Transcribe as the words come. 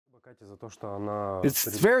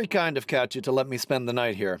It's very kind of Katya to let me spend the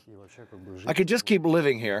night here. I could just keep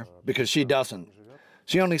living here, because she doesn't.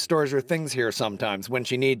 She only stores her things here sometimes, when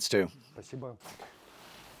she needs to.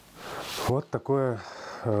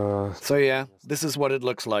 So yeah, this is what it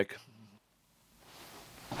looks like.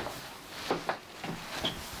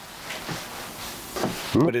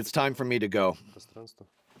 But it's time for me to go.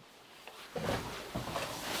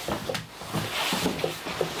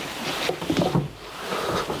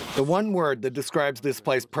 The one word that describes this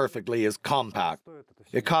place perfectly is compact.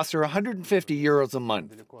 It costs her 150 euros a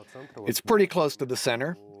month. It's pretty close to the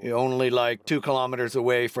center, only like 2 kilometers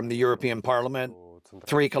away from the European Parliament,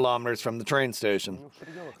 3 kilometers from the train station.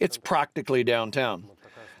 It's practically downtown.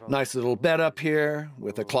 Nice little bed up here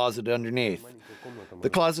with a closet underneath. The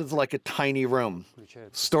closet's like a tiny room.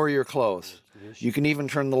 Store your clothes. You can even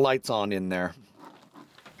turn the lights on in there.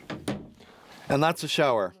 And that's a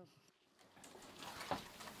shower.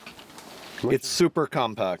 It's super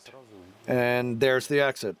compact. And there's the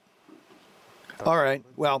exit. All right,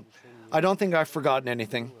 well, I don't think I've forgotten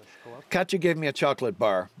anything. Katya gave me a chocolate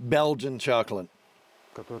bar, Belgian chocolate.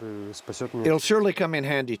 It'll surely come in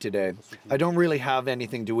handy today. I don't really have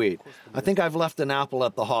anything to eat. I think I've left an apple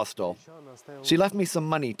at the hostel. She left me some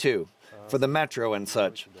money too, for the metro and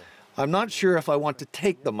such. I'm not sure if I want to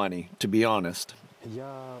take the money, to be honest.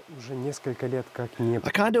 I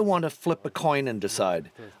kind of want to flip a coin and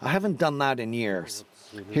decide. I haven't done that in years.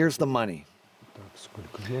 Here's the money.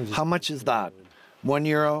 How much is that? 1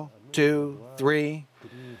 euro? 2? 3?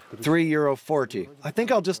 €3.40. I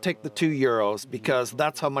think I'll just take the 2 euros because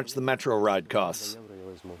that's how much the metro ride costs.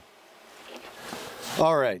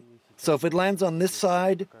 All right, so if it lands on this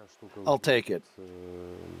side, I'll take it.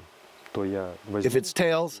 If it's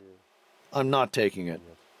tails, I'm not taking it.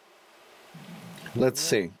 Let's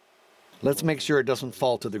see. Let's make sure it doesn't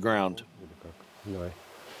fall to the ground.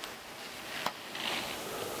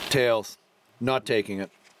 Tails, not taking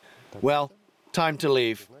it. Well, time to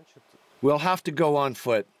leave. We'll have to go on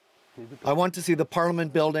foot. I want to see the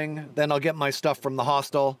Parliament building, then I'll get my stuff from the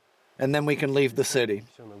hostel, and then we can leave the city.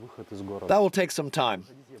 That will take some time.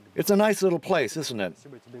 It's a nice little place, isn't it?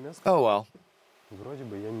 Oh well.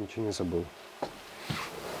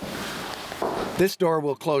 This door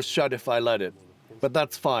will close shut if I let it, but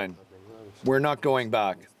that's fine. We're not going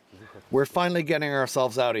back. We're finally getting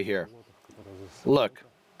ourselves out of here. Look,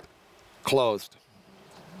 closed.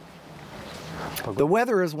 The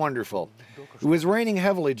weather is wonderful. It was raining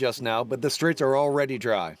heavily just now, but the streets are already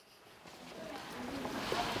dry.